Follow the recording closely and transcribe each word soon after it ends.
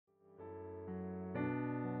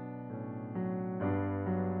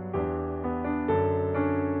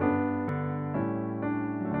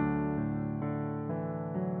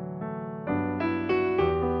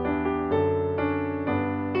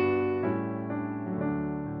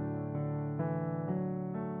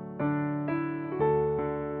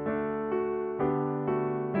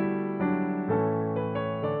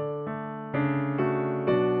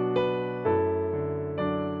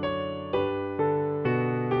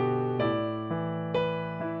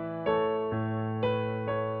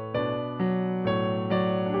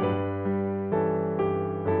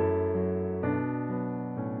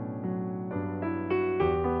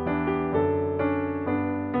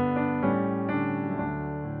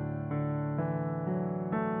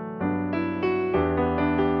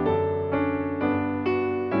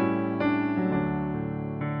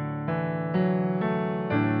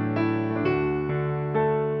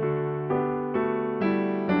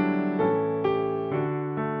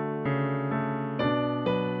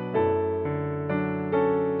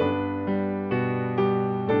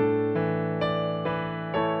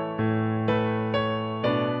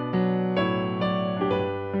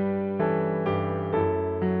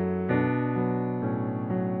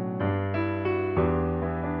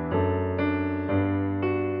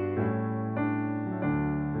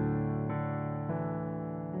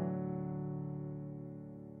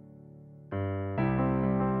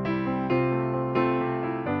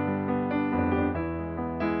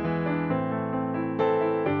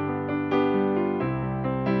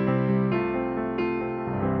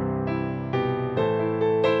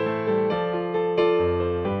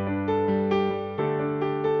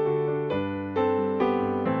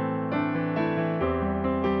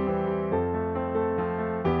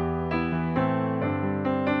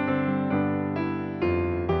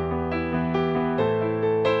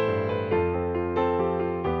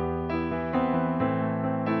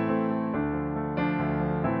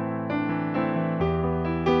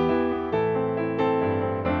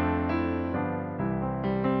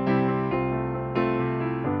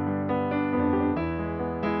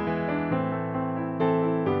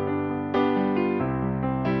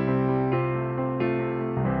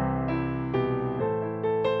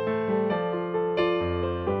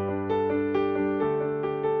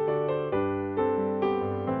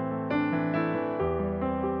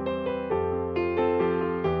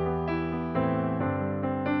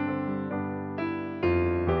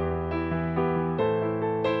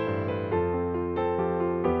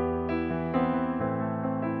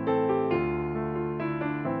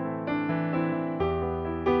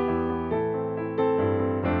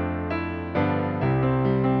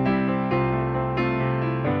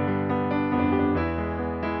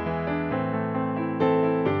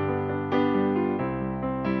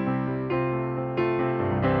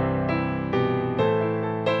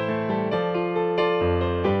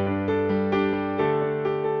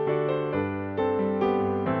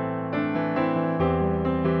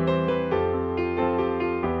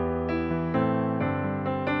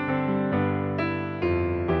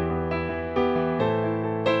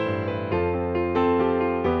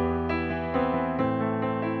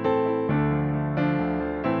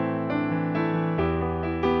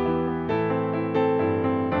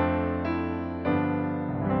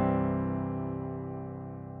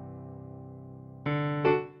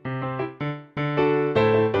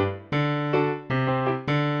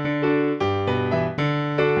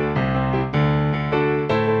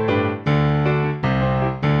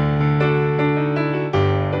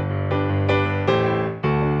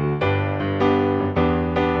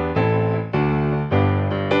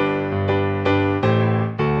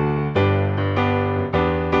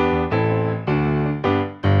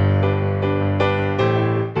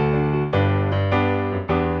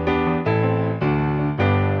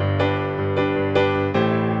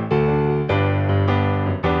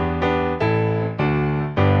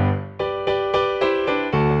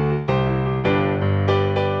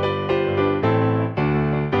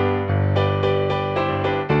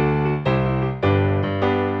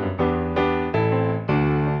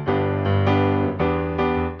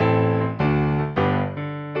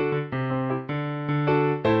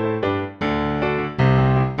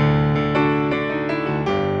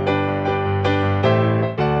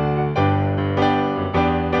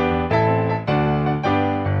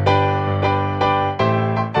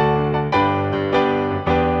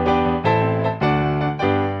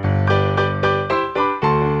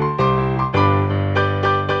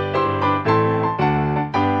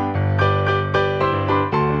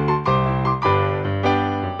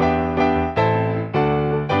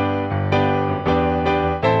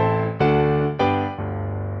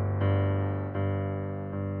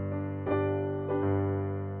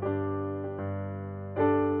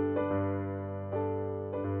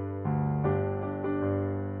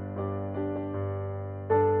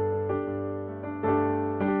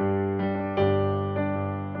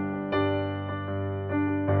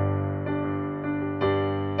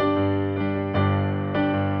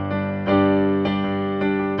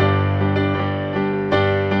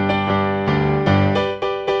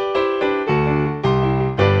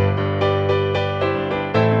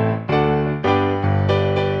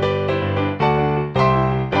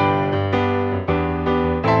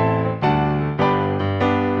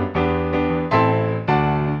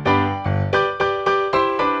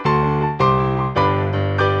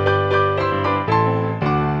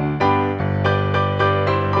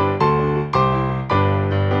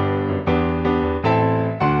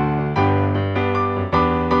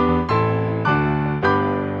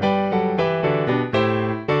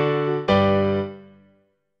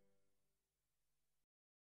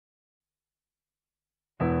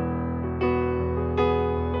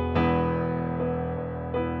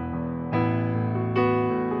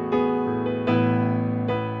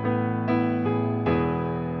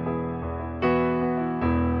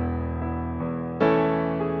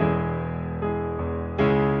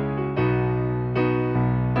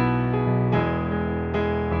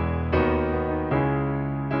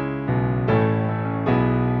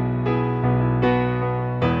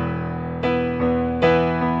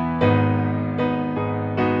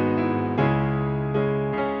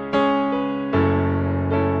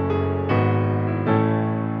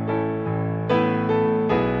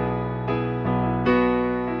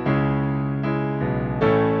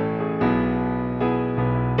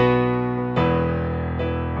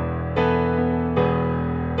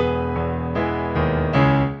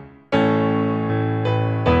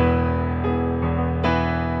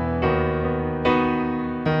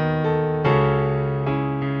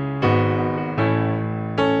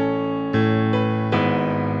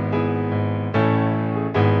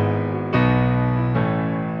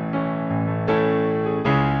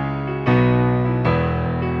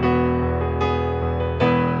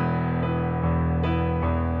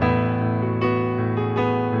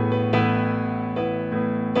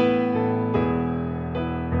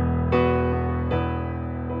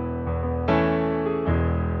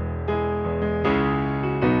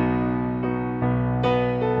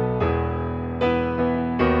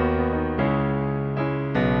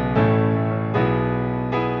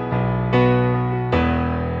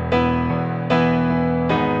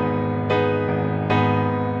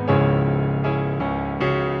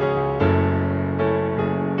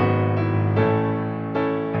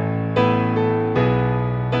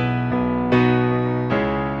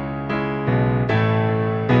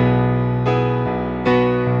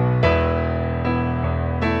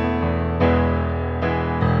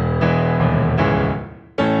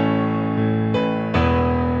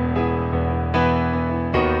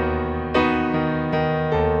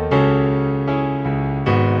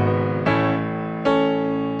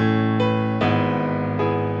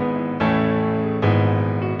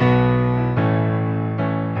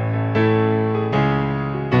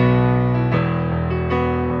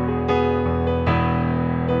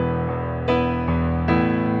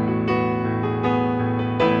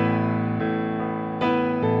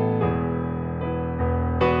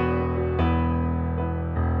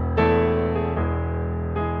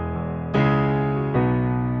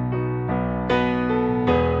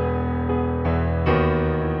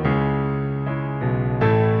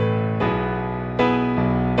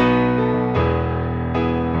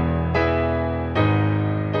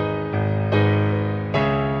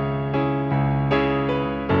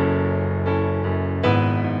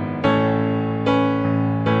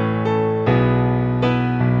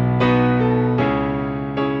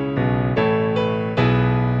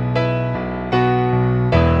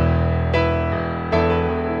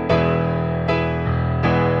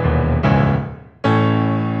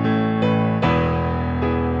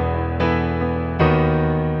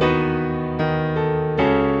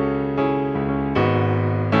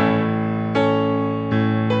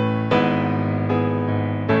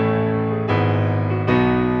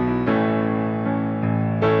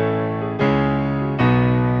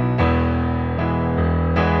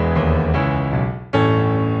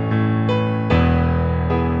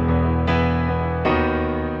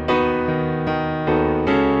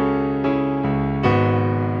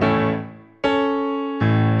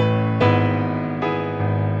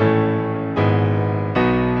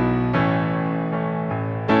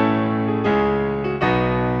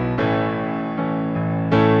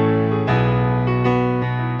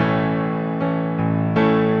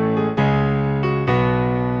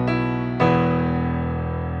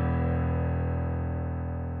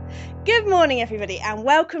morning, everybody, and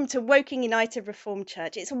welcome to Woking United Reformed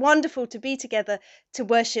Church. It's wonderful to be together to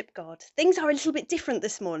worship God. Things are a little bit different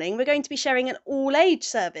this morning. We're going to be sharing an all-age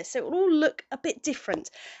service, so it will all look a bit different.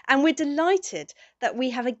 And we're delighted that we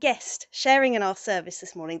have a guest sharing in our service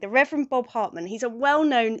this morning, the Reverend Bob Hartman. He's a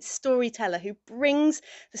well-known storyteller who brings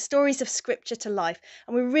the stories of Scripture to life.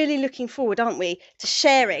 And we're really looking forward, aren't we, to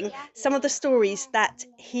sharing some of the stories that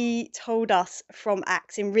he told us from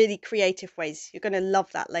Acts in really creative ways. You're going to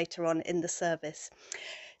love that later on in the service.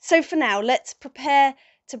 So for now, let's prepare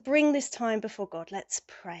to bring this time before God. Let's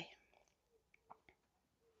pray.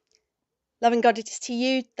 Loving God, it is to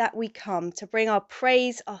you that we come to bring our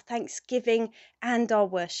praise, our thanksgiving, and our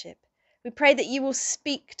worship. We pray that you will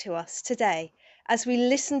speak to us today as we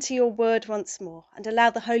listen to your word once more and allow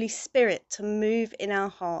the Holy Spirit to move in our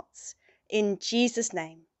hearts. In Jesus'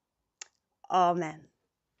 name, amen.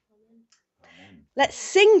 Let's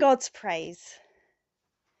sing God's praise.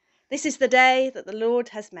 This is the day that the Lord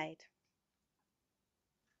has made.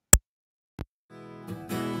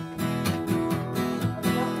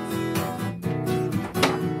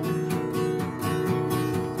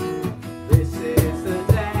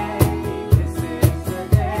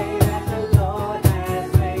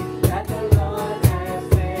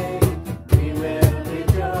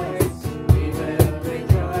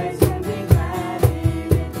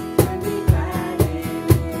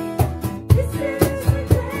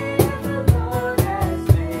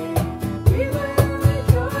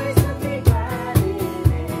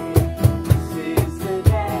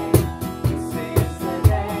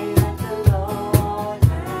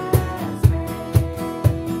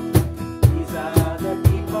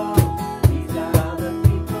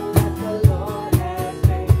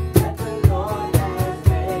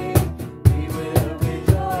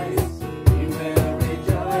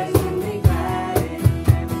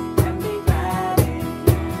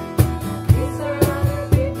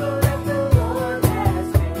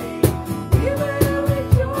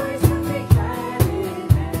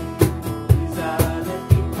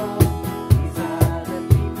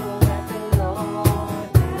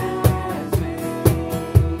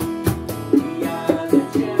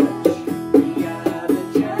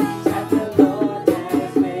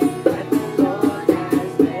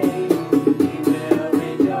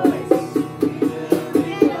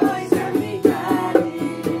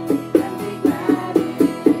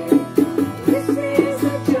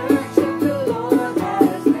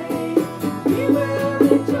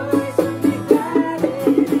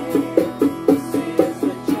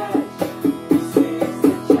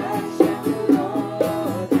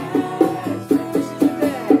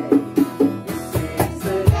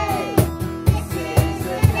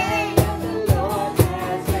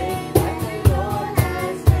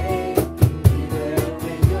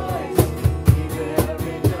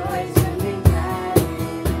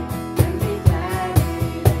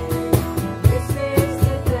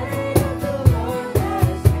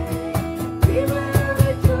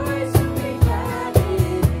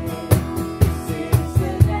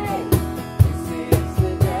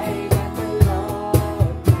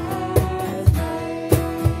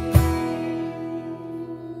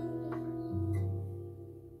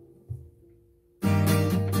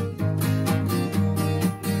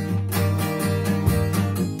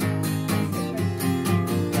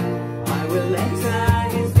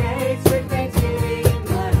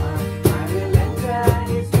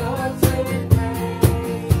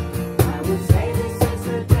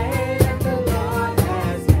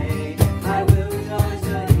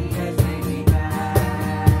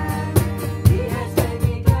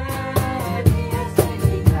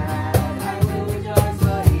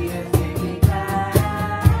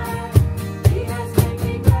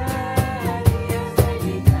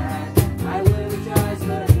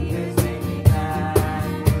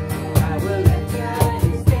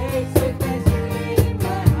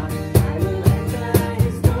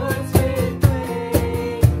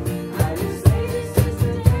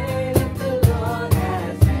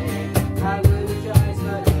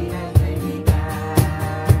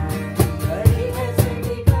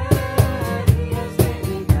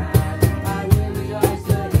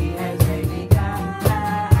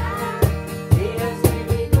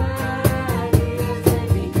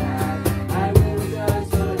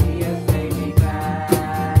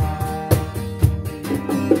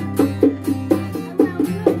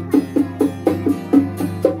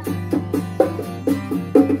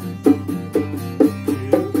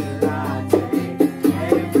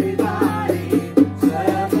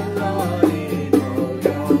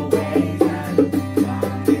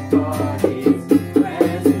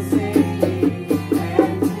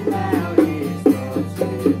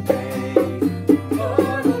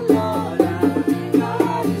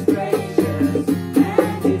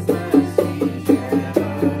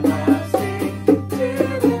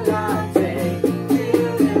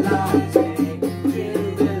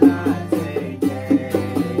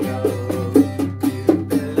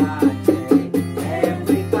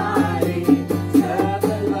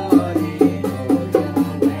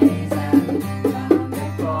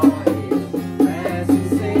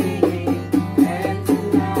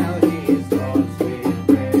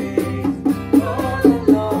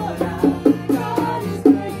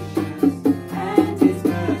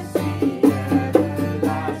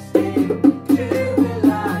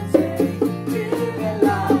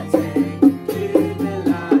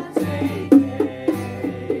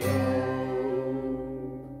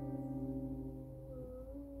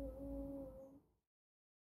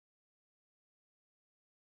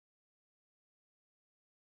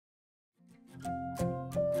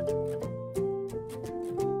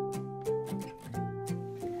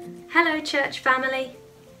 Hello church family.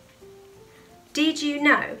 Did you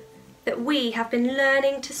know that we have been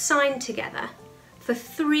learning to sign together for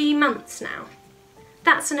 3 months now?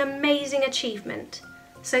 That's an amazing achievement.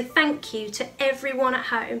 So thank you to everyone at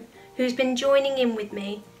home who's been joining in with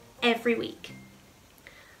me every week.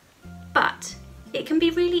 But it can be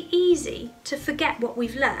really easy to forget what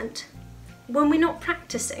we've learnt when we're not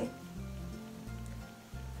practicing.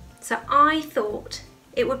 So I thought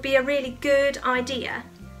it would be a really good idea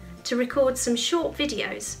to record some short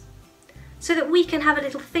videos so that we can have a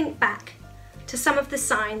little think back to some of the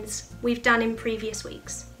signs we've done in previous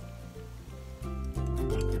weeks.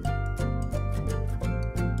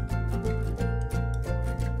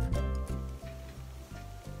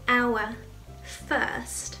 Our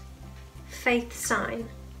first faith sign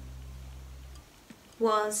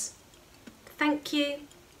was thank you,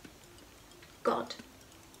 God.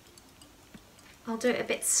 I'll do it a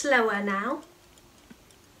bit slower now.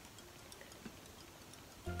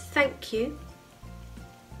 Thank you,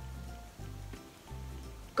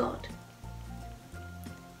 God.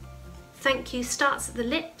 Thank you starts at the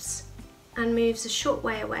lips and moves a short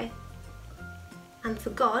way away. And for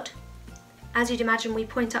God, as you'd imagine, we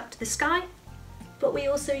point up to the sky, but we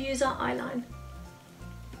also use our eye line.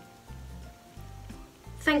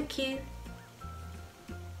 Thank you,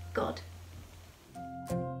 God.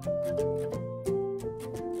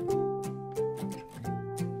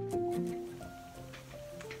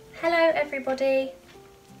 Hello everybody.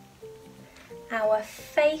 Our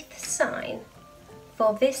faith sign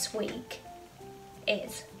for this week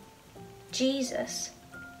is Jesus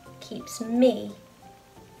keeps me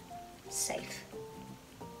safe.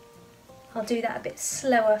 I'll do that a bit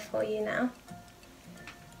slower for you now.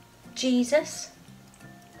 Jesus.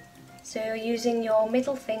 So you're using your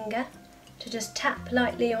middle finger to just tap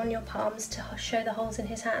lightly on your palms to show the holes in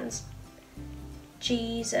his hands.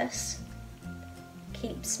 Jesus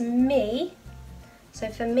keeps me. So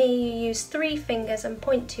for me, you use 3 fingers and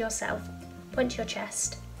point to yourself, point to your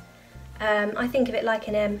chest. I think of it like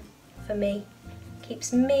an M for me.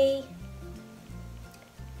 Keeps me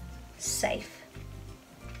safe.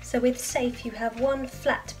 So with safe, you have one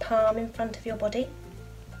flat palm in front of your body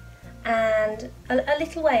and a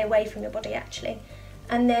little way away from your body actually.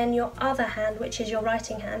 And then your other hand, which is your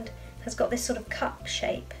writing hand, has got this sort of cup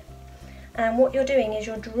shape. And what you're doing is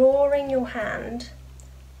you're drawing your hand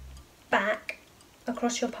back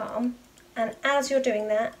across your palm, and as you're doing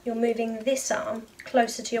that, you're moving this arm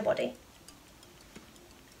closer to your body.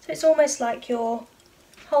 So it's almost like you're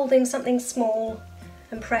holding something small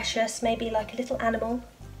and precious, maybe like a little animal,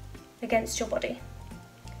 against your body.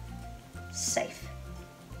 Safe.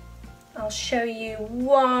 I'll show you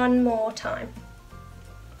one more time.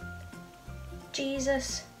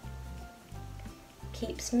 Jesus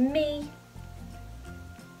keeps me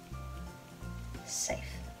safe.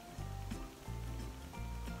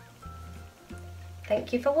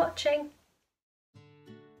 Thank you for watching.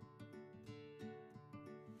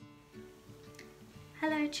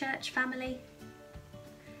 Hello church family.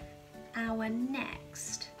 Our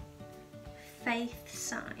next faith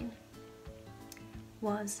sign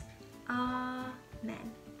was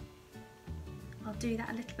Amen. I'll do that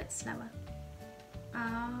a little bit slower.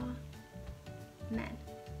 Amen.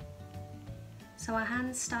 So our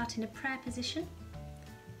hands start in a prayer position,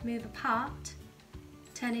 move apart,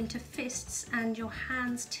 turn into fists, and your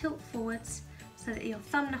hands tilt forwards so that your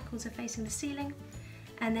thumb knuckles are facing the ceiling,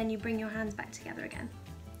 and then you bring your hands back together again.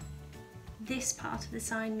 This part of the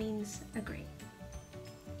sign means agree.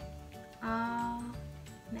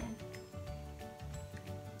 Amen.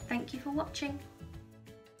 Thank you for watching.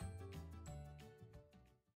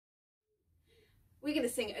 We're going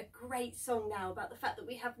to sing a great song now about the fact that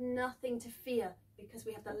we have nothing to fear because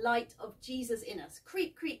we have the light of Jesus in us.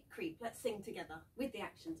 Creep, creep, creep. Let's sing together with the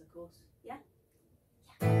actions, of course. Yeah?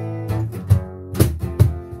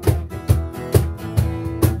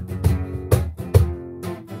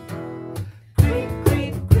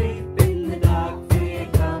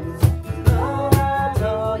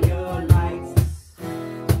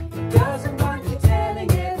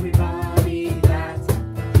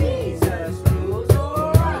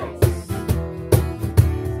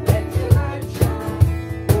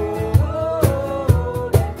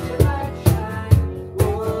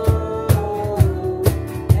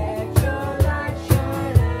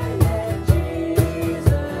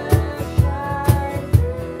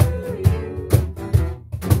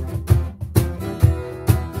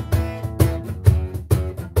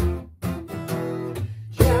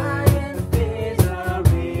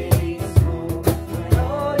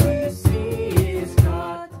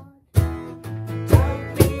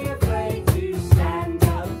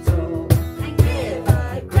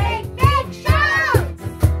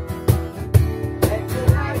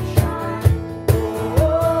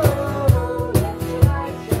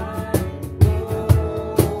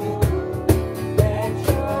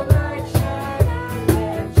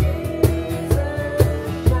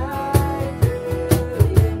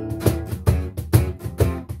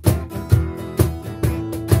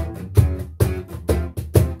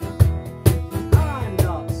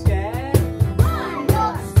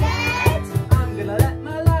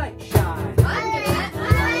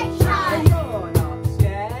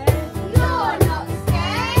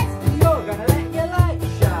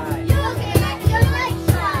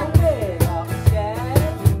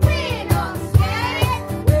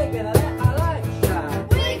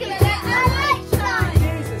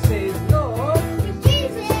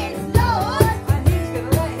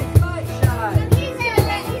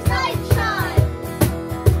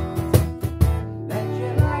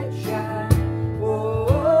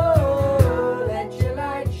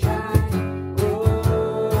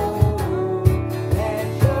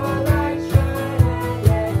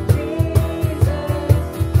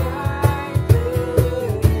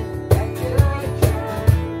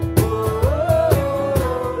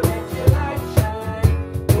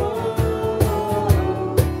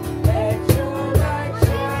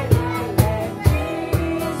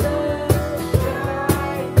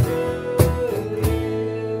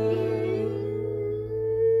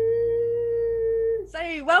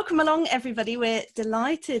 So welcome along, everybody. We're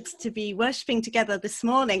delighted to be worshipping together this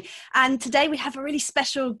morning. And today we have a really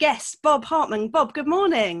special guest, Bob Hartman. Bob, good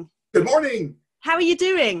morning. Good morning. How are you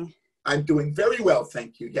doing? I'm doing very well,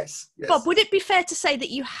 thank you. Yes. Bob, would it be fair to say that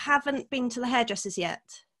you haven't been to the hairdressers yet?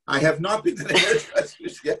 I have not been to the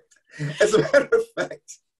hairdressers yet. As a matter of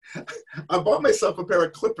fact, I bought myself a pair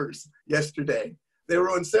of clippers yesterday. They were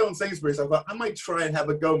on sale in Sainsbury's. I thought I might try and have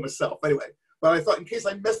a go myself. Anyway, but I thought in case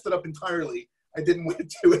I messed it up entirely, I didn't want to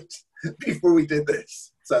do it before we did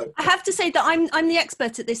this. So I have to say that I'm the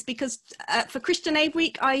expert at this because for Christian Aid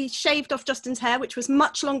Week, I shaved off Justin's hair, which was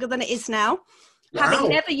much longer than it is now. Wow. Having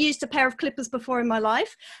never used a pair of clippers before in my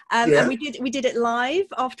life, and we did it live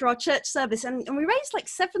after our church service, and we raised like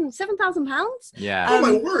 £7,000. Yeah. Oh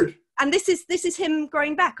my word! And this is him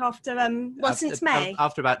growing back after since May.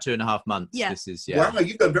 After about 2.5 months. Yeah. This is Wow,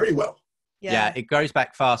 you've done very well. Yeah, it grows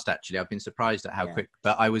back fast. Actually, I've been surprised at how quick.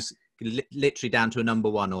 But I was literally down to a number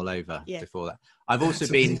 1 all over before that. I've also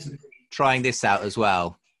been trying this out as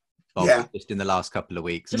well. Bob, just in the last couple of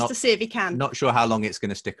weeks. Just to see if he can. Not sure how long it's going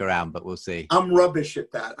to stick around, but we'll see. I'm rubbish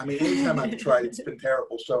at that. I mean, anytime I've tried, it's been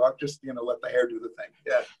terrible. So I've just, let the hair do the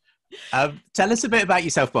thing. Yeah. Tell us a bit about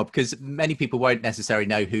yourself, Bob, because many people won't necessarily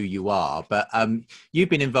know who you are, but you've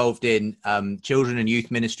been involved in children and youth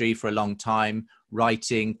ministry for a long time,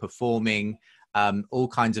 writing, performing, all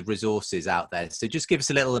kinds of resources out there. So just give us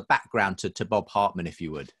a little background to Bob Hartman, if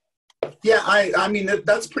you would. Yeah, I mean,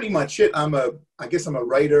 that's pretty much it. I guess I'm a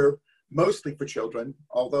writer, mostly for children,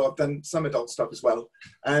 although I've done some adult stuff as well,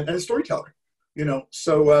 and a storyteller,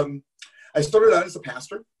 So I started out as a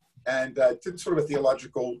pastor and did sort of a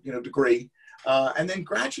theological, degree, and then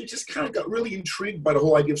gradually just kind of got really intrigued by the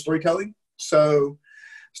whole idea of storytelling. So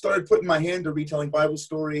started putting my hand to retelling Bible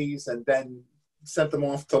stories, and then sent them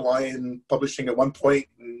off to Lion Publishing at one point,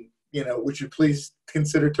 and, would you please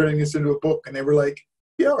consider turning this into a book? And they were like,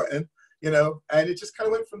 yeah, and it just kind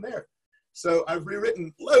of went from there. So I've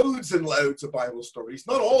rewritten loads and loads of Bible stories,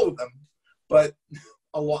 not all of them, but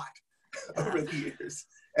a lot over the years.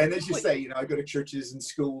 And as you say, I go to churches and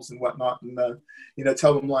schools and whatnot, and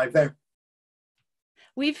tell them live there.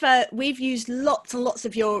 We've used lots and lots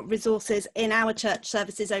of your resources in our church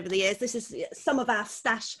services over the years. This is some of our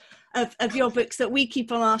stash of your books that we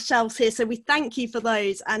keep on our shelves here. So we thank you for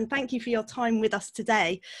those, and thank you for your time with us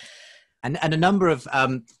today. And a number of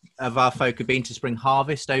our folk have been to Spring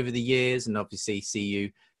Harvest over the years, and obviously see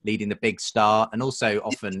you leading the Big Start, and also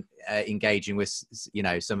often engaging with,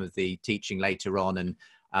 some of the teaching later on,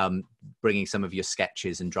 and bringing some of your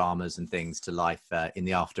sketches and dramas and things to life in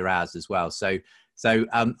the after hours as well. So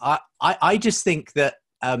I just think that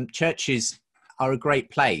churches are a great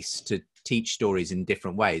place to teach stories in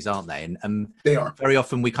different ways, aren't they? And they are. Very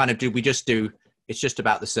often we kind of do. It's just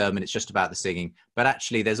about the sermon, it's just about the singing, but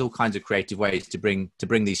actually there's all kinds of creative ways to bring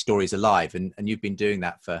these stories alive, and you've been doing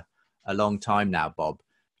that for a long time now, Bob.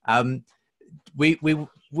 We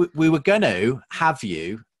were going to have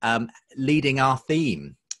you leading our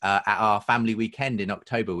theme at our family weekend in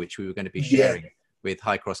October, which we were going to be sharing with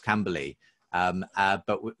High Cross Camberley,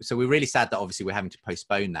 so we're really sad that obviously we're having to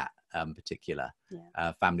postpone that particular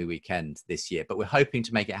family weekend this year, but we're hoping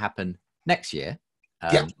to make it happen next year.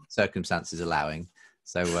 Circumstances allowing,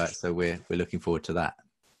 so we're looking forward to that.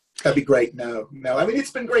 That'd be great. No, I mean, it's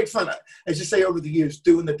been great fun, as you say, over the years,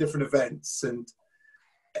 doing the different events, and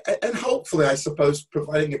hopefully, I suppose,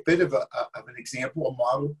 providing a bit of an example, a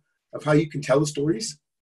model of how you can tell the stories,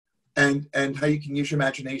 and how you can use your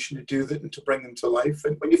imagination to do that and to bring them to life.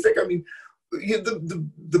 And when you think, I mean,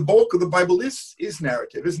 the bulk of the Bible is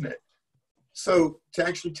narrative, isn't it? So to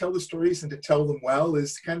actually tell the stories and to tell them well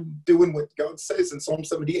is kind of doing what God says in Psalm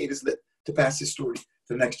 78, isn't it? To pass his story to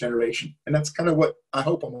the next generation. And that's kind of what I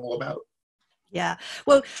hope I'm all about. Yeah.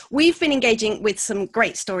 Well, we've been engaging with some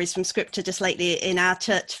great stories from scripture just lately in our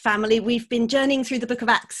church family. We've been journeying through the book of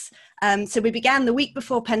Acts. So we began the week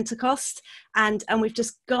before Pentecost, and we've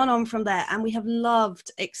just gone on from there. And we have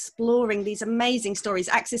loved exploring these amazing stories.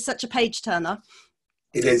 Acts is such a page turner.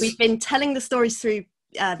 It is. We've been telling the stories through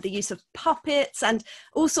the use of puppets and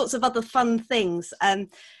all sorts of other fun things.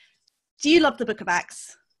 Do you love the book of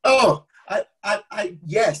Acts? Oh, I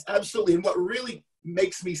yes, absolutely. And what really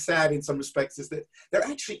makes me sad in some respects is that there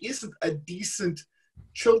actually isn't a decent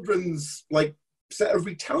children's set of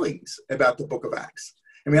retellings about the book of Acts.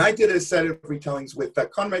 I mean, I did a set of retellings with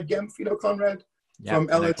Conrad Gemf, Conrad from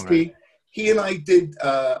LSP. Conrad. He and I did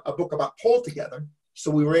a book about Paul together.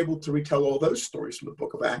 So we were able to retell all those stories from the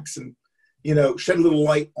book of Acts, and shed a little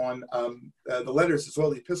light on the letters as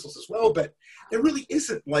well, the epistles as well. But there really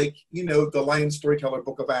isn't the Lion Storyteller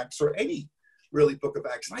book of Acts or any really book of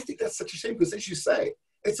Acts. And I think that's such a shame because, as you say,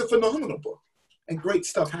 it's a phenomenal book. and great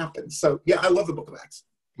stuff happens. So yeah, I love the Book of Acts.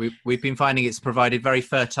 We've been finding it's provided very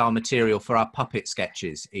fertile material for our puppet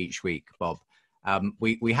sketches each week, Bob.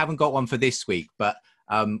 We haven't got one for this week, but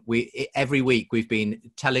every week we've been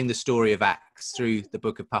telling the story of Acts through the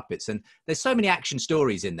Book of Puppets, and there's so many action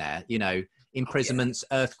stories in there. You know, imprisonments,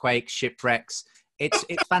 earthquakes, shipwrecks. It's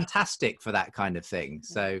fantastic for that kind of thing.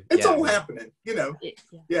 So it's all happening, you know.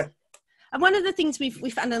 Yeah. And one of the things we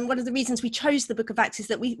found, and one of the reasons we chose the Book of Acts, is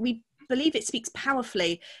that we believe it speaks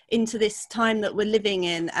powerfully into this time that we're living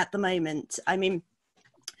in at the moment. I mean,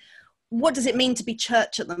 what does it mean to be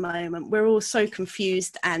church at the moment? We're all so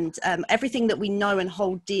confused, and everything that we know and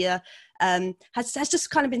hold dear has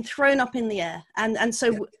just kind of been thrown up in the air. And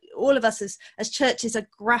so all of us as churches are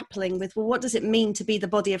grappling with, well, what does it mean to be the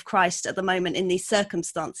body of Christ at the moment in these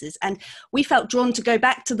circumstances? And we felt drawn to go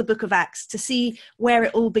back to the Book of Acts to see where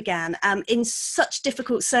it all began. In such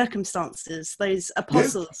difficult circumstances, those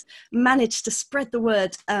apostles managed to spread the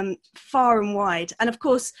word far and wide. And of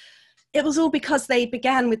course, it was all because they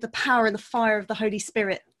began with the power and the fire of the Holy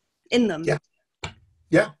Spirit in them. Yeah.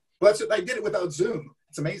 Yeah. Well, I did it without Zoom.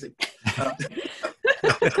 It's amazing.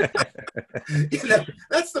 You know,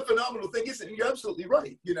 that's the phenomenal thing, isn't it? You're absolutely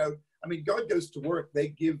right. You know, I mean, God goes to work. They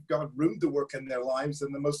give God room to work in their lives,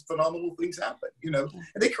 and the most phenomenal things happen, you know.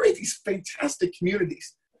 And they create these fantastic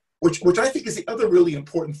communities, which I think is the other really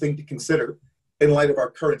important thing to consider in light of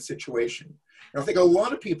our current situation. And I think a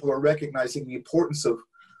lot of people are recognizing the importance of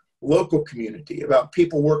local community, about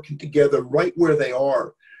people working together right where they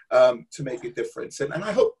are to make a difference. And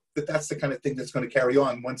I hope that that's the kind of thing that's going to carry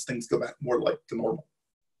on once things go back more like to normal.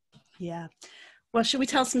 Yeah. Well, should we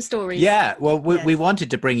tell some stories? Yeah. Well, we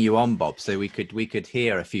wanted to bring you on, Bob, so we could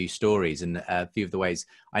hear a few stories and a few of the ways.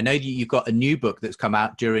 I know you've got a new book that's come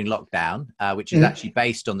out during lockdown, which is actually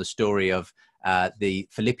based on the story of the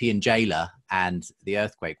Philippian jailer and the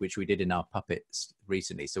earthquake, which we did in our puppets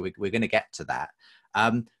recently. So we're going to get to that.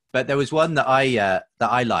 But there was one that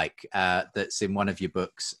I like that's in one of your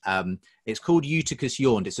books. It's called Eutychus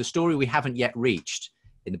Yawned. It's a story we haven't yet reached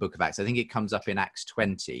in the Book of Acts. I think it comes up in Acts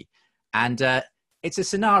 20. And it's a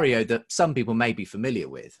scenario that some people may be familiar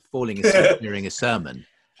with, falling asleep during a sermon.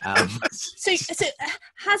 So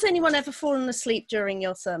has anyone ever fallen asleep during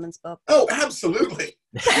your sermons, Bob? Oh, absolutely.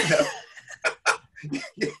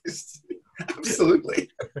 Yes, absolutely.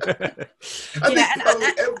 I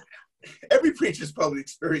think every preacher's probably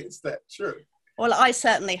experienced that, sure. Well, I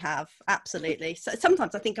certainly have, absolutely. So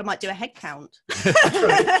sometimes I think I might do a head count.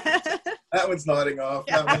 That one's nodding off.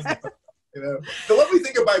 That one's not, you know. The lovely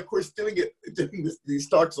thing about, of course, doing these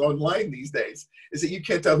talks online these days is that you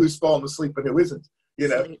can't tell who's falling asleep and who isn't. You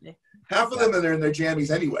know, absolutely. Half of them are in their jammies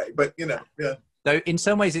anyway. But you know, yeah. Though in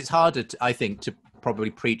some ways it's harder, I think, to probably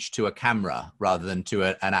preach to a camera rather than to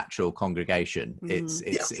an actual congregation.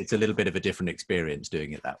 It's a little bit of a different experience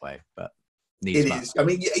doing it that way, but it is. I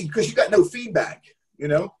mean, because you got no feedback, you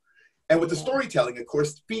know, and with the storytelling, of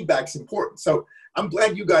course, feedback's important. So I'm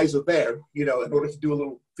glad you guys are there, you know, in order to do a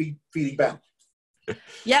little feeding back.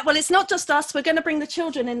 Yeah, well, it's not just us. We're going to bring the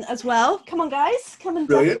children in as well. Come on, guys. Come and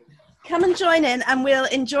join in, and we'll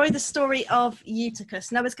enjoy the story of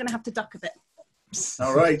Eutychus. Noah's going to have to duck a bit.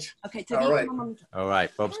 All right. Okay. All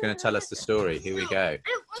right. Bob's going to tell us the story. Here we go.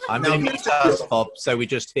 I'm going to mute us, Bob, so we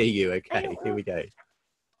just hear you. Okay. Here we go.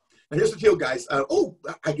 Now here's the deal, guys. I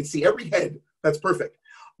can see every head. That's perfect.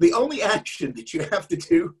 The only action that you have to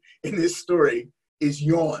do in this story is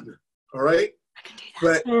yawn. All right. I can do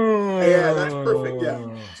that. But yeah, that's perfect. Yeah.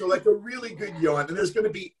 So like a really good yawn, and there's going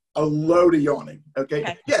to be a load of yawning.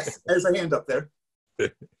 Okay. Yes. There's a hand up there.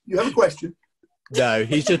 You have a question? No,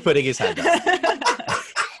 he's just putting his hand up.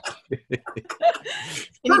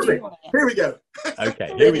 Perfect. Here we go.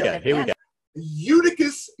 Okay, here we go.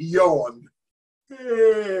 Eutychus yawned.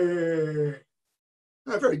 Oh,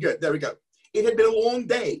 very good. There we go. It had been a long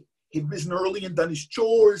day. He'd risen early and done his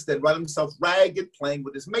chores, then run himself ragged, playing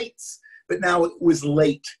with his mates. But now it was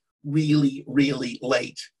late. Really, really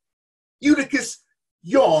late. Eutychus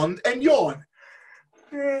yawned and yawned.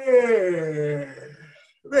 Very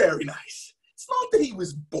nice. It's not that he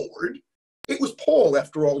was bored. It was Paul,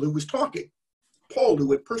 after all, who was talking. Paul,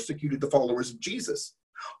 who had persecuted the followers of Jesus.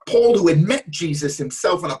 Paul, who had met Jesus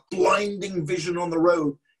himself in a blinding vision on the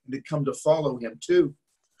road and had come to follow him too.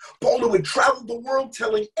 Paul, who had traveled the world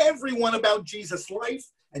telling everyone about Jesus' life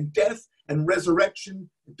and death and resurrection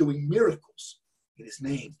and doing miracles in his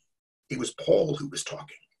name. It was Paul who was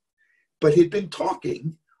talking. But he'd been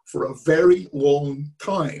talking for a very long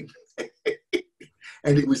time.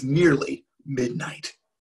 And it was nearly midnight.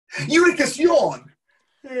 Eutychus yawned.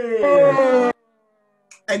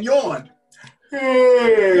 And yawned. And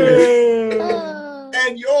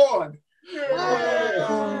yawned.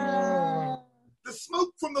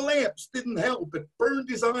 the lamps didn't help. It burned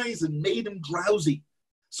his eyes and made him drowsy.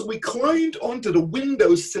 So he climbed onto the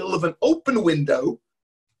windowsill of an open window,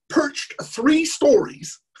 perched 3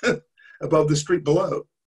 stories above the street below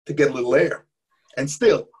to get a little air. And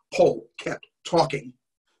still, Paul kept talking.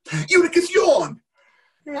 Eutychus yawned.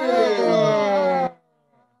 And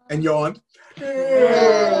yawned.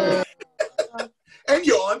 And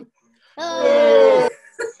yawned.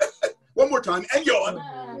 One more time, and yawned.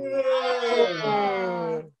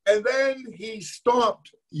 And then he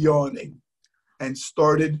stopped yawning and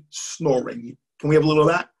started snoring. Can we have a little of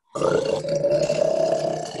that?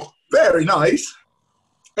 Very nice.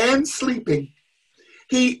 And sleeping.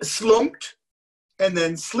 He slumped and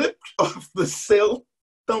then slipped off the sill.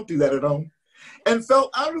 Don't do that at home. And fell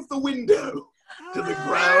out of the window to the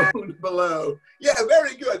ground below. Yeah,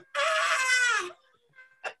 very good.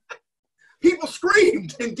 People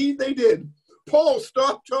screamed. Indeed, they did. Paul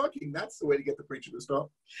stopped talking. That's the way to get the preacher to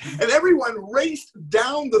stop. And everyone raced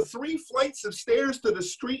down the 3 flights of stairs to the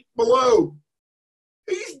street below.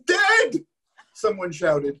 He's dead, someone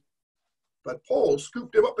shouted. But Paul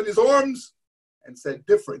scooped him up in his arms and said,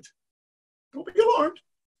 different. Don't be alarmed,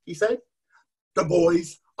 he said. The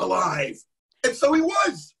boy's alive. And so he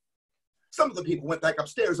was. Some of the people went back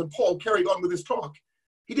upstairs and Paul carried on with his talk.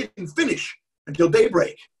 He didn't finish until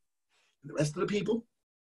daybreak. And the rest of the people,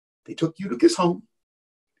 they took Eutychus home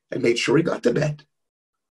and made sure he got to bed.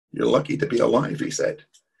 You're lucky to be alive, he said.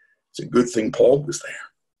 It's a good thing Paul was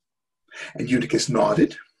there. And Eutychus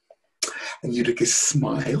nodded, and Eutychus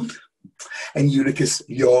smiled, and Eutychus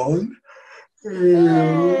yawned,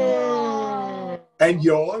 and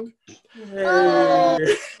yawned,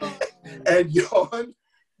 and yawned,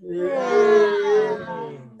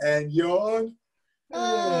 and yawned,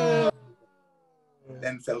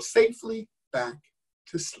 then fell safely back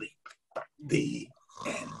to sleep. The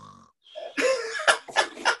end.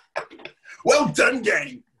 Well done,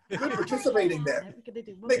 gang. Good participating there.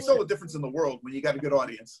 Makes all the difference in the world when you got a good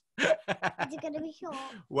audience. Is it going to be short?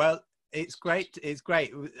 Well, it's great. It's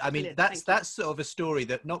great. I mean, Brilliant, that's sort of a story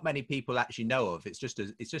that not many people actually know of. It's just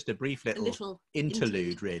a brief little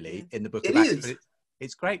interlude, really, in the book of Acts. But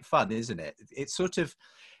it's great fun, isn't it? It's sort of,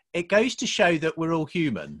 it goes to show that we're all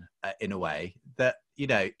human in a way, that, you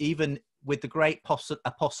know, even with the great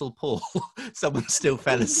Apostle Paul, someone still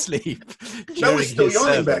fell asleep. Noah's still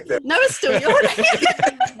yawning back there. Noah's still yawning.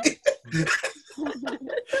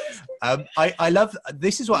 I love,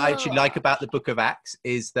 this is what I actually like about the book of Acts,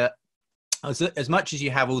 is that as much as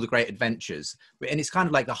you have all the great adventures, and it's kind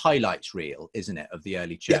of like the highlights reel, isn't it, of the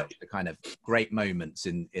early church, the kind of great moments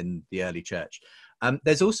in the early church.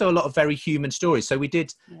 There's also a lot of very human stories. So we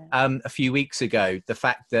did a few weeks ago, the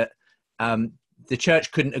fact that the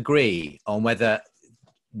church couldn't agree on whether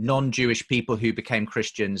non-Jewish people who became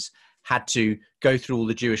Christians had to go through all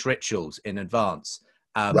the Jewish rituals in advance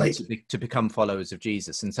to become followers of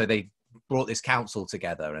Jesus. And so they brought this council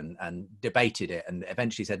together and debated it, and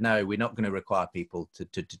eventually said, no, we're not going to require people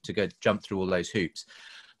to go jump through all those hoops.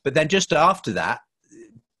 But then just after that,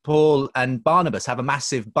 Paul and Barnabas have a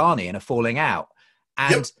massive Barney and a falling out.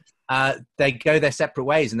 And they go their separate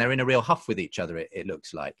ways, and they're in a real huff with each other, it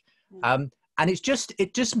looks like. And it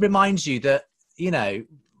just reminds you that, you know,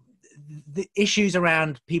 the issues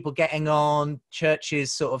around people getting on,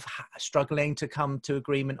 churches sort of struggling to come to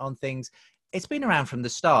agreement on things, it's been around from the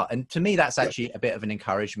start. And to me, that's actually a bit of an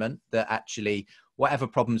encouragement that actually whatever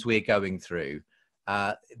problems we're going through,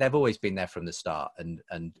 they've always been there from the start, and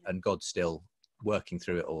God's still working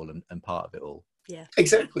through it all and part of it all. Yeah,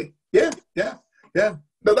 exactly. Yeah.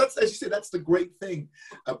 No, that's, as you say, that's the great thing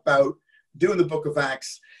about doing the book of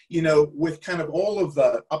Acts, you know, with kind of all of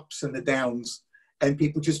the ups and the downs and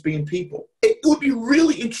people just being people. It would be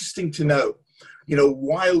really interesting to know, you know,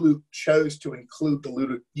 why Luke chose to include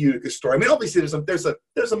the Eutychus story. I mean, obviously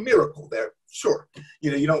there's a miracle there, sure.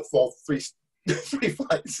 You know, you don't fall three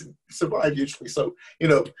flights and survive usually. So, you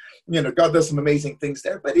know, God does some amazing things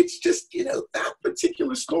there, but it's just, you know, that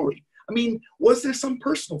particular story. I mean, was there some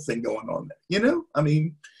personal thing going on there? You know, I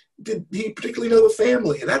mean, did he particularly know the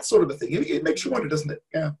family and that sort of a thing? It makes you wonder, doesn't it?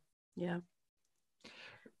 Yeah.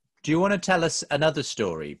 Do you want to tell us another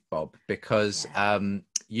story, Bob? Because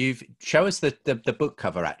you've show us the book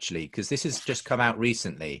cover, actually, because this has just come out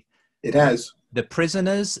recently. It has. The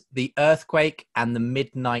Prisoners, the Earthquake, and the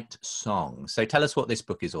Midnight Song. So tell us what this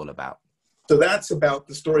book is all about. So that's about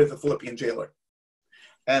the story of the Philippian jailer.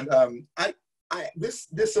 And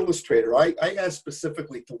this illustrator, I asked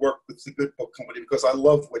specifically to work with the Good Book Company because I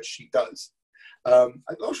love what she does.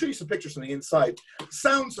 I'll show you some pictures from the inside.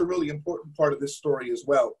 Sound's a really important part of this story as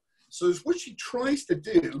well. So what she tries to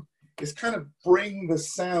do is kind of bring the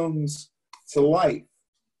sounds to life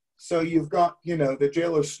So you've got, the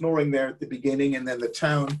jailer snoring there at the beginning, and then the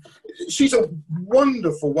town. She's a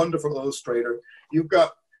wonderful, wonderful illustrator. You've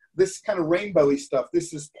got this kind of rainbowy stuff.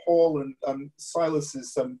 This is Paul and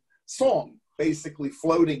Silas's song, basically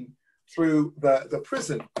floating through the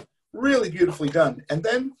prison. Really beautifully done. And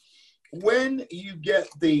then when you get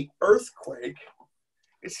the earthquake,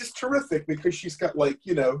 it's just terrific because she's got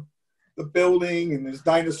the building and there's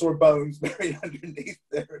dinosaur bones buried underneath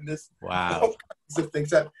there, and this all kinds of things.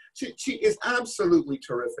 That she is absolutely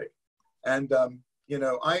terrific. And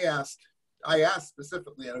I asked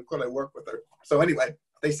specifically, and could I work with her? So anyway,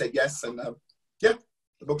 they said yes, and the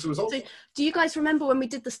book's a result. So, do you guys remember when we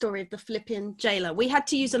did the story of the Philippian jailer? We had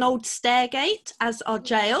to use an old stair gate as our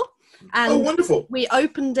jail, and wonderful! We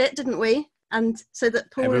opened it, didn't we? And so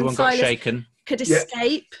that Paul Everyone and Silas got shaken. Could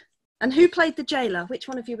escape. And who played the jailer? Which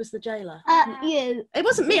one of you was the jailer? You. It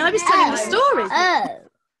wasn't me. I was telling the story.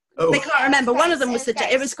 Oh. They can't remember. One of them was the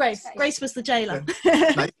jailer. It was Grace. Grace was the jailer.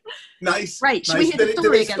 Nice. Right. Should we hear the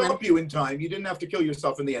story Did they again? stop you in time? You didn't have to kill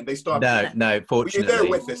yourself in the end. They stopped you. No, fortunately. Well, you're there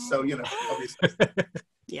with us, so obviously.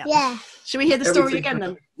 Yeah. Should we hear the story again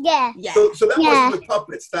then? Yeah. Yeah. So that wasn't with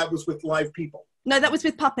puppets. That was with live people. No, that was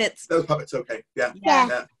with puppets. That was puppets. Okay. Yeah.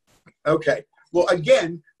 Yeah. Okay. Well,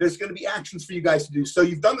 again, there's going to be actions for you guys to do. So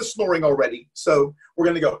you've done the snoring already. So we're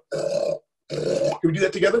going to go. Can we do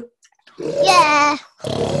that together? Yeah.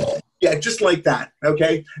 Yeah, just like that.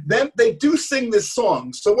 Okay. Then they do sing this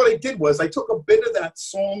song. So what I did was I took a bit of that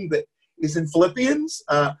song that is in Philippians.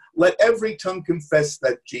 Let every tongue confess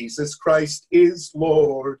that Jesus Christ is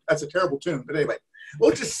Lord. That's a terrible tune, but anyway.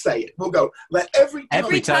 We'll just say it. We'll go. Let every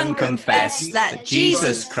tongue confess that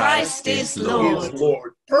Jesus Christ is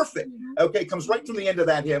Lord. Perfect. Okay, comes right from the end of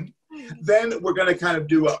that hymn. Then we're going to kind of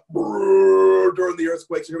do a during the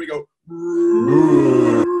earthquake. So here we go.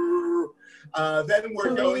 Then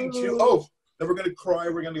we're going to, then we're going to cry.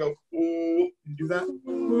 We're going to go, do that.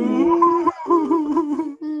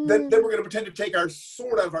 Then we're going to pretend to take our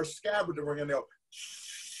sword out of our scabbard, and we're going to go.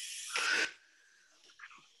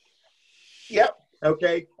 Yep.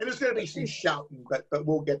 Okay, and there's going to be some shouting, but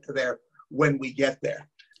we'll get to there when we get there.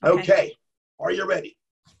 Okay, are you ready?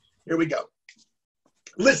 Here we go.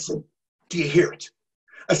 Listen, do you hear it?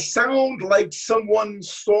 A sound like someone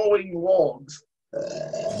sawing logs.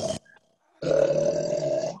 A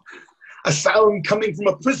sound coming from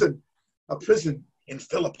a prison in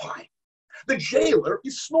Philippi. The jailer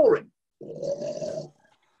is snoring.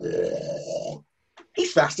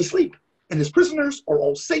 He's fast asleep, and his prisoners are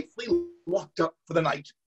all safely locked up for the night.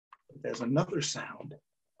 But there's another sound.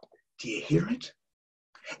 Do you hear it?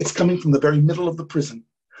 It's coming from the very middle of the prison,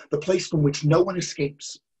 the place from which no one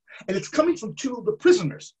escapes. And it's coming from two of the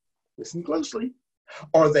prisoners. Listen closely.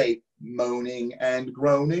 Are they moaning and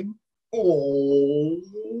groaning? Oh,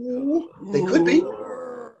 they could be.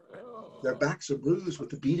 Their backs are bruised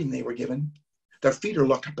with the beating they were given. Their feet are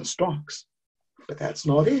locked up in stocks. But that's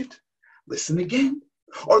not it. Listen again.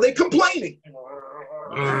 Are they complaining?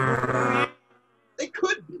 They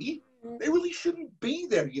could be. They really shouldn't be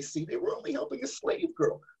there, you see. They were only helping a slave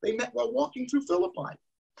girl they met while walking through Philippi.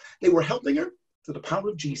 They were helping her through the power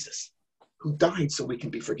of Jesus, who died so we can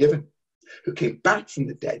be forgiven, who came back from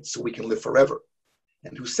the dead so we can live forever,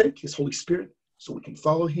 and who sent his Holy Spirit so we can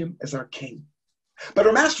follow him as our king. But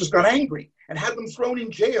our masters got angry and had them thrown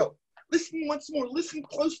in jail. Listen once more. Listen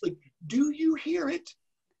closely. Do you hear it?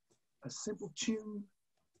 A simple tune,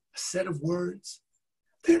 a set of words.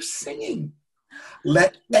 They're singing.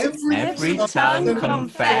 Let every tongue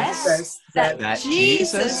confess that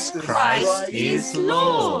Jesus Christ is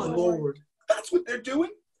Lord. That's what they're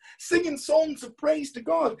doing. Singing songs of praise to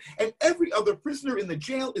God. And every other prisoner in the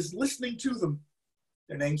jail is listening to them.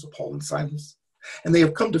 Their names are Paul and Silas. And they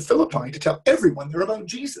have come to Philippi to tell everyone there about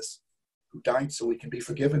Jesus, who died so we can be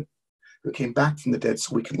forgiven, who came back from the dead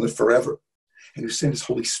so we can live forever, and who sent his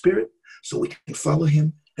Holy Spirit so we can follow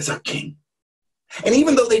him as our King. And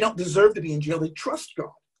even though they don't deserve to be in jail, they trust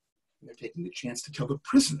God. And they're taking the chance to tell the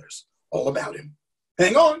prisoners all about him.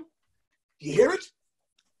 Hang on. Do you hear it?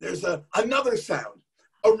 There's another sound,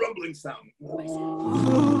 a rumbling sound.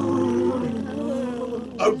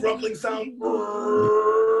 A rumbling sound.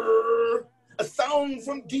 A sound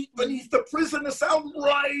from deep beneath the prison, a sound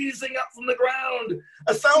rising up from the ground,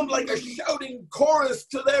 a sound like a shouting chorus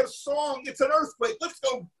to their song. It's an earthquake. Let's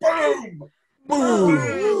go. Boom!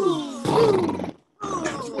 Boom!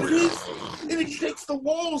 That's what it is. And it shakes the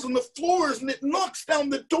walls and the floors, and it knocks down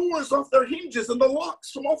the doors off their hinges and the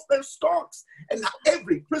locks from off their stalks. And now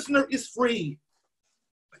every prisoner is free.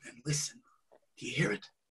 But then listen. Do you hear it?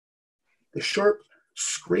 The sharp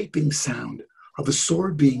scraping sound of a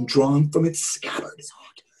sword being drawn from its scabbard.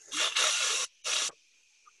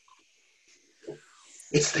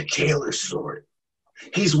 It's the jailer's sword.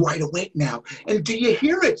 He's wide awake now. And do you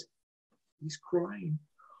hear it? He's crying.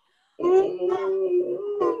 Why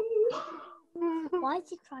is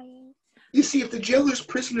he crying? You see, if the jailer's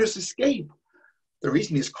prisoners escape, the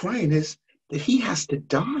reason he's crying is that he has to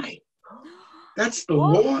die. That's the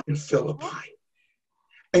law in Philippi.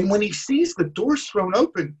 And when he sees the doors thrown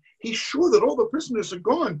open, he's sure that all the prisoners are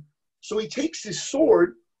gone. So he takes his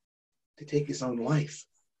sword to take his own life.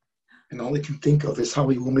 And all he can think of is how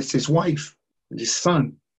he will miss his wife and his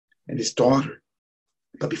son and his daughter.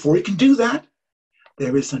 But before he can do that,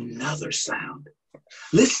 there is another sound.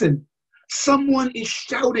 Listen, someone is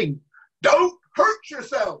shouting, "Don't hurt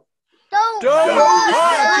yourself! Don't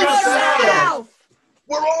hurt yourself!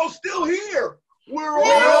 We're all still here! We're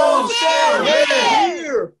all still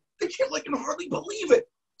here!" The jailer can hardly believe it.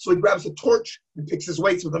 So he grabs a torch and picks his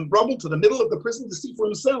way through the rubble to the middle of the prison to see for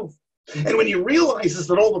himself. And when he realizes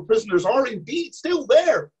that all the prisoners are indeed still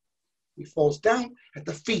there, he falls down at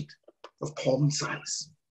the feet of Paul and Silas.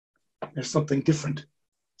 There's something different,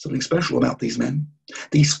 something special about these men,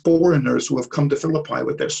 these foreigners who have come to Philippi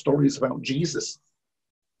with their stories about Jesus.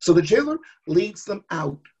 So the jailer leads them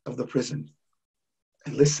out of the prison.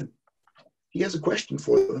 And listen, he has a question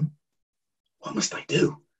for them. What must I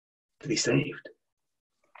do to be saved?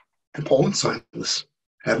 And Paul and Silas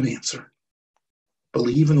have an answer.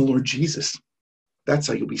 Believe in the Lord Jesus. That's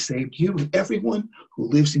how you'll be saved, you and everyone who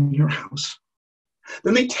lives in your house.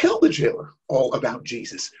 Then they tell the jailer all about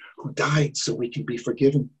Jesus, who died so we can be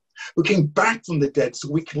forgiven, who came back from the dead so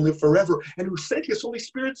we can live forever, and who sent his Holy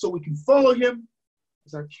Spirit so we can follow him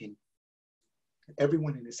as our King. And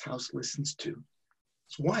everyone in his house listens to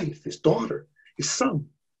his wife, his daughter, his son,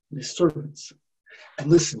 and his servants. And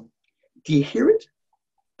listen, do you hear it?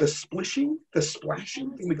 The splishing, the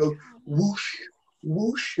splashing thing. We go whoosh,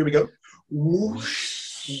 whoosh. Here we go.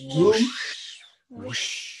 Whoosh, whoosh,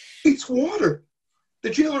 whoosh. It's water. The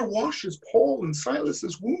jailer washes Paul and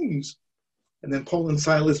Silas's wounds. And then Paul and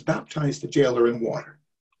Silas baptize the jailer in water.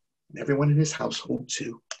 And everyone in his household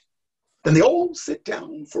too. Then they all sit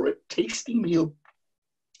down for a tasty meal.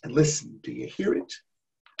 And listen, do you hear it?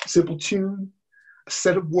 A simple tune, a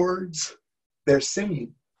set of words. They're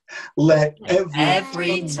singing. Let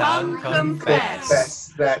every tongue confess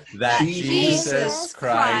that Jesus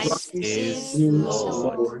Christ is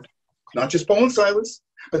Lord. Not just Paul and Silas,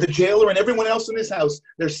 but the jailer and everyone else in his house.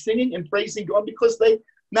 They're singing and praising God because they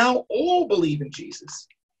now all believe in Jesus.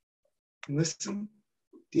 And listen,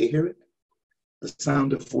 do you hear it? The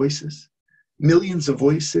sound of voices. Millions of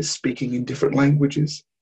voices speaking in different languages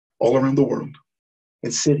all around the world,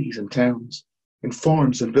 in cities and towns, in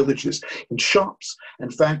farms and villages, in shops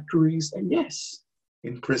and factories, and yes,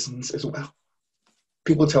 in prisons as well.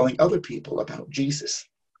 People telling other people about Jesus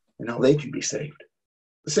and how they can be saved.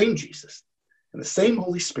 The same Jesus and the same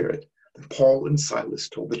Holy Spirit that Paul and Silas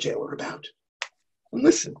told the jailer about. And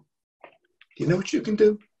listen, do you know what you can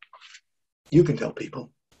do? You can tell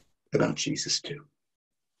people about Jesus too.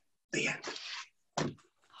 The end.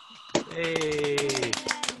 Hey.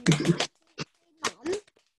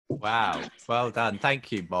 Wow. Well done.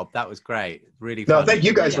 Thank you, Bob. That was great. Really fun. No, thank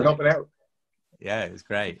you guys for helping out. Yeah, it was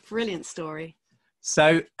great. Brilliant story.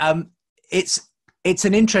 So it's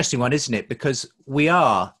an interesting one, isn't it? Because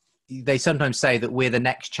they sometimes say that we're the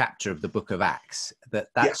next chapter of the book of Acts,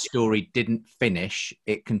 that story didn't finish.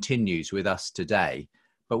 It continues with us today.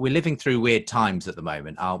 But we're living through weird times at the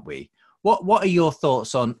moment, aren't we? What are your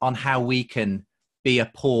thoughts on how we can be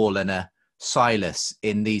a Paul and a Silas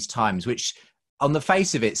in these times, which on the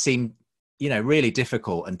face of it seemed, really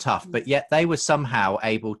difficult and tough, but yet they were somehow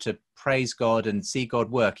able to praise God and see God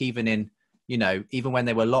work, even when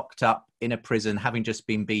they were locked up in a prison, having just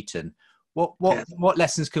been beaten. What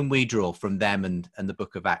lessons can we draw from them and the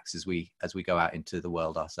book of Acts as we go out into the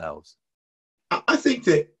world ourselves? I think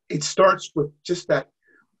that it starts with just that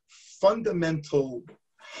fundamental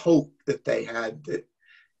hope that they had, that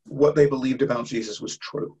what they believed about Jesus was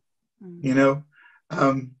true.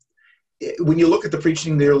 When you look at the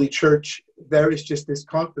preaching in the early church, there is just this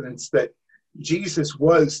confidence that Jesus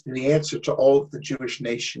was the answer to all that the Jewish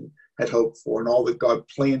nation had hoped for and all that God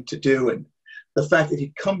planned to do. And the fact that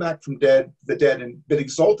he'd come back from the dead and been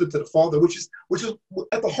exalted to the Father, which is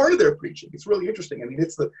at the heart of their preaching. It's really interesting. I mean,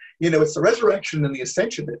 it's the resurrection and the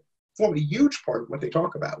ascension that form a huge part of what they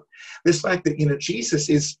talk about. This fact that, Jesus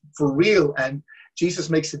is for real and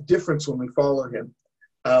Jesus makes a difference when we follow him.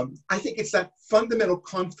 I think it's that fundamental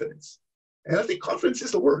confidence. And I think confidence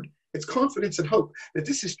is the word. It's confidence and hope that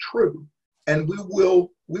this is true. And we will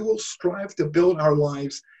strive to build our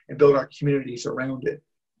lives and build our communities around it.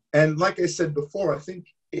 And like I said before, I think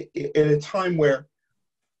in a time where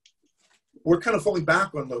we're kind of falling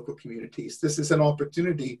back on local communities. This is an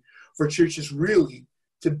opportunity for churches really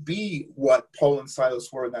to be what Paul and Silas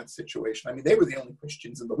were in that situation. I mean, they were the only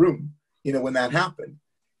Christians in the room, when that happened.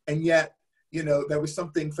 And yet, there was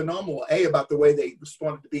something phenomenal, A, about the way they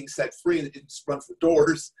responded to being set free. They didn't run for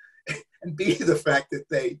doors. And B, the fact that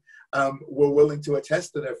they were willing to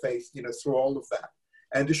attest to their faith, through all of that.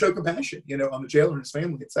 And to show compassion, on the jailer and his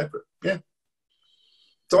family, etc. Yeah.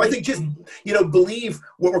 So I think just, believe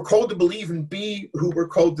what we're called to believe and be who we're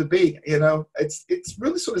called to be. It's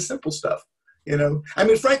really sort of simple stuff. I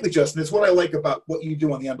mean, frankly, Justin, it's what I like about what you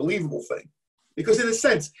do on the unbelievable thing. Because in a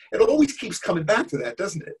sense, it always keeps coming back to that,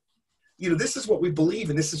 doesn't it? This is what we believe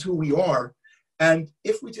and this is who we are. And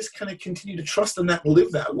if we just kind of continue to trust in that and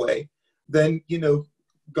live that way, then,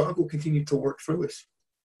 God will continue to work through us.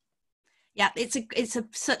 Yeah, it's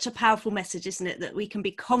such a powerful message, isn't it? That we can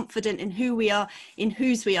be confident in who we are, in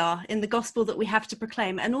whose we are, in the gospel that we have to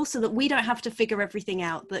proclaim, and also that we don't have to figure everything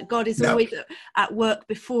out, that God is always at work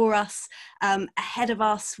before us, ahead of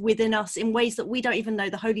us, within us, in ways that we don't even know.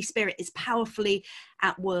 The Holy Spirit is powerfully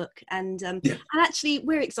at work. And actually,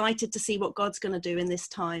 we're excited to see what God's going to do in this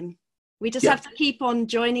time. We just have to keep on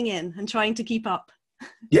joining in and trying to keep up.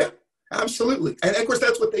 Yeah. Absolutely. And of course,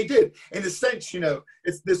 that's what they did. In a sense,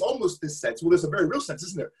 there's almost this sense, well, there's a very real sense,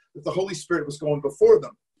 isn't there, that the Holy Spirit was going before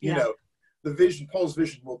them. The vision, Paul's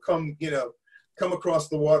vision will come across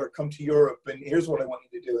the water, come to Europe, and here's what I want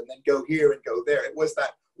you to do, and then go here and go there. It was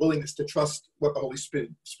that willingness to trust what the Holy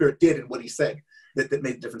Spirit did and what he said that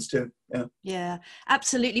made a difference too. Yeah,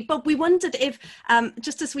 absolutely. Bob, we wondered if,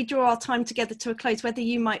 just as we draw our time together to a close, whether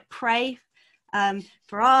you might pray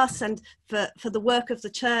for us and for the work of the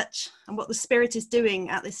church and what the Spirit is doing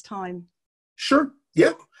at this time. Sure.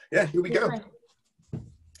 Yeah. Here we go.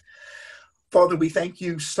 Father, we thank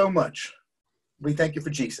you so much. We thank you for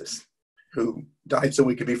Jesus, who died so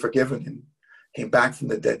we could be forgiven and came back from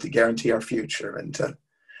the dead to guarantee our future, and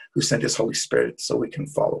who sent his Holy Spirit so we can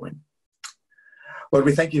follow him. Lord,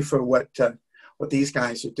 we thank you for what these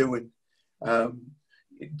guys are doing.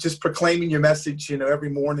 Just proclaiming your message,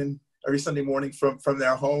 every Sunday morning from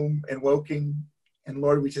their home in Woking. And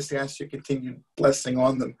Lord, we just ask your continued blessing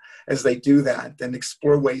on them as they do that, and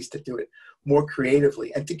explore ways to do it more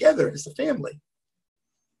creatively and together as a family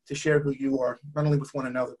to share who you are, not only with one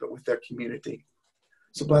another, but with their community.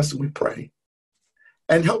 So bless them, we pray.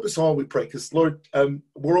 And help us all, we pray, because Lord,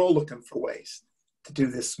 we're all looking for ways to do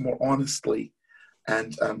this more honestly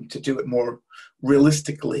and to do it more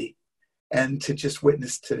realistically, and to just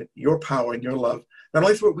witness to your power and your love, not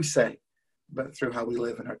only through what we say, but through how we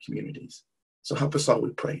live in our communities. So help us all,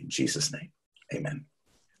 we pray, in Jesus' name. Amen.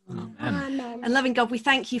 Amen. And loving God, we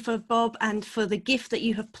thank you for Bob and for the gift that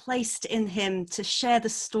you have placed in him to share the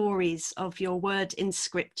stories of your word in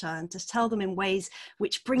Scripture and to tell them in ways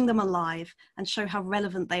which bring them alive and show how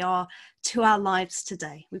relevant they are to our lives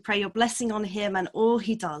today. We pray your blessing on him and all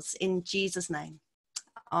he does in Jesus' name.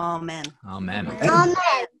 Amen. Amen. Amen.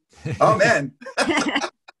 Amen.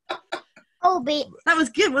 That was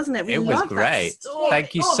good, wasn't it? It was great.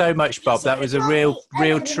 Thank you so much, Bob. That was a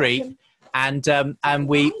real treat. And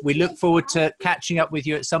we look forward to catching up with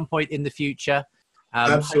you at some point in the future.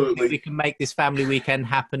 Absolutely. We can make this family weekend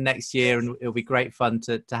happen next year, and it'll be great fun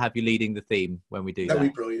to have you leading the theme when we do that.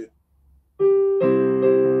 That'd be brilliant.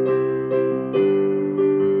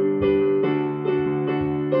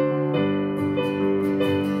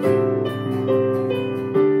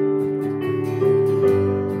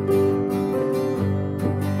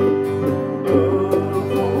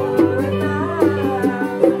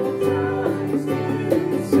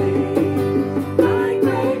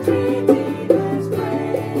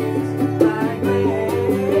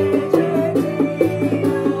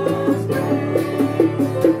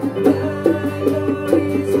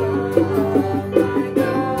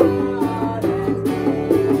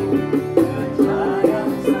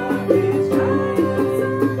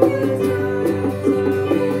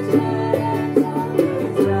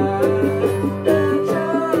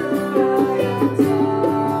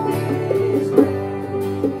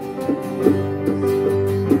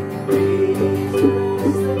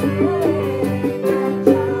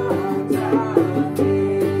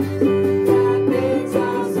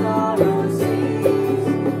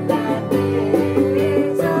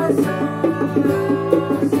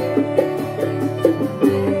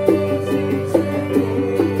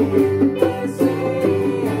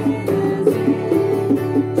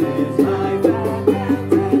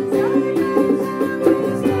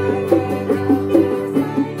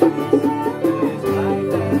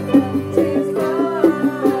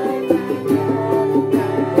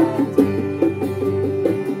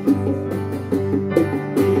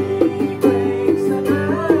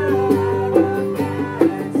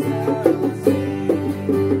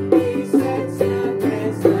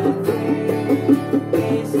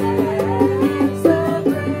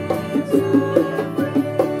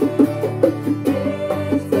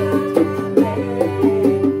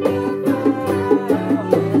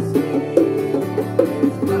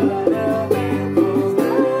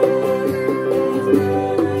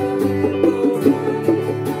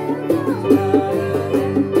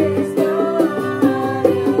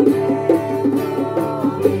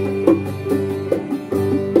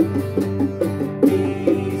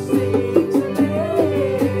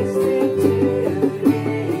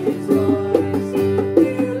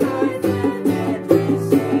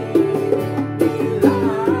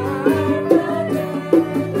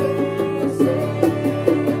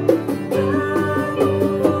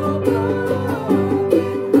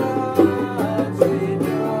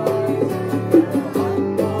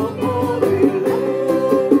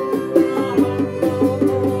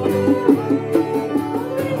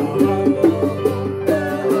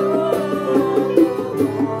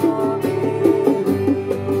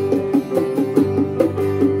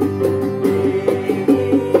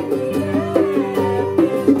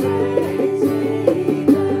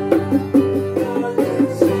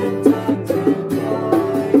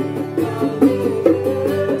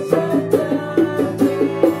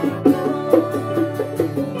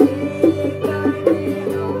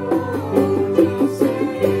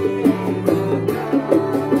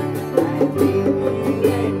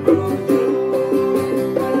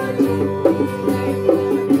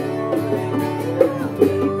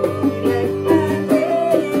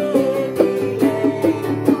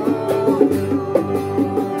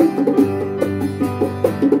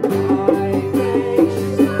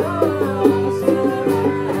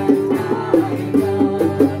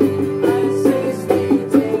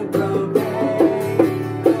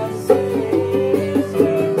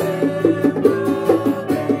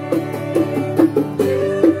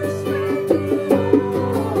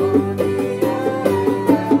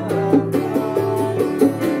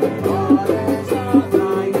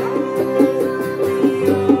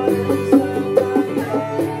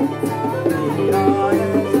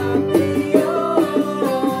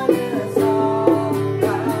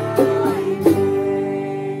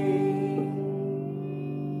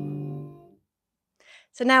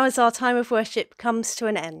 So now, as our time of worship comes to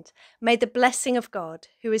an end, may the blessing of God,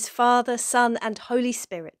 who is Father, Son, and Holy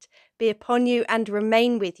Spirit, be upon you and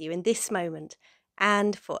remain with you in this moment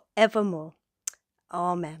and forevermore.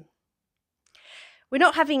 Amen. We're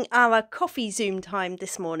not having our coffee Zoom time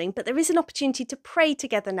this morning, but there is an opportunity to pray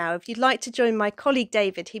together now. If you'd like to join my colleague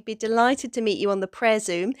David, he'd be delighted to meet you on the prayer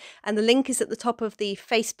Zoom, and the link is at the top of the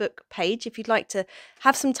Facebook page. If you'd like to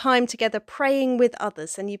have some time together praying with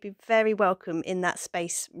others, then you'd be very welcome in that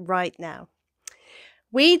space right now.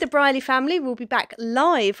 We, the Brierley family, will be back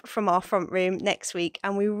live from our front room next week,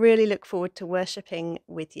 and we really look forward to worshipping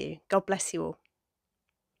with you. God bless you all.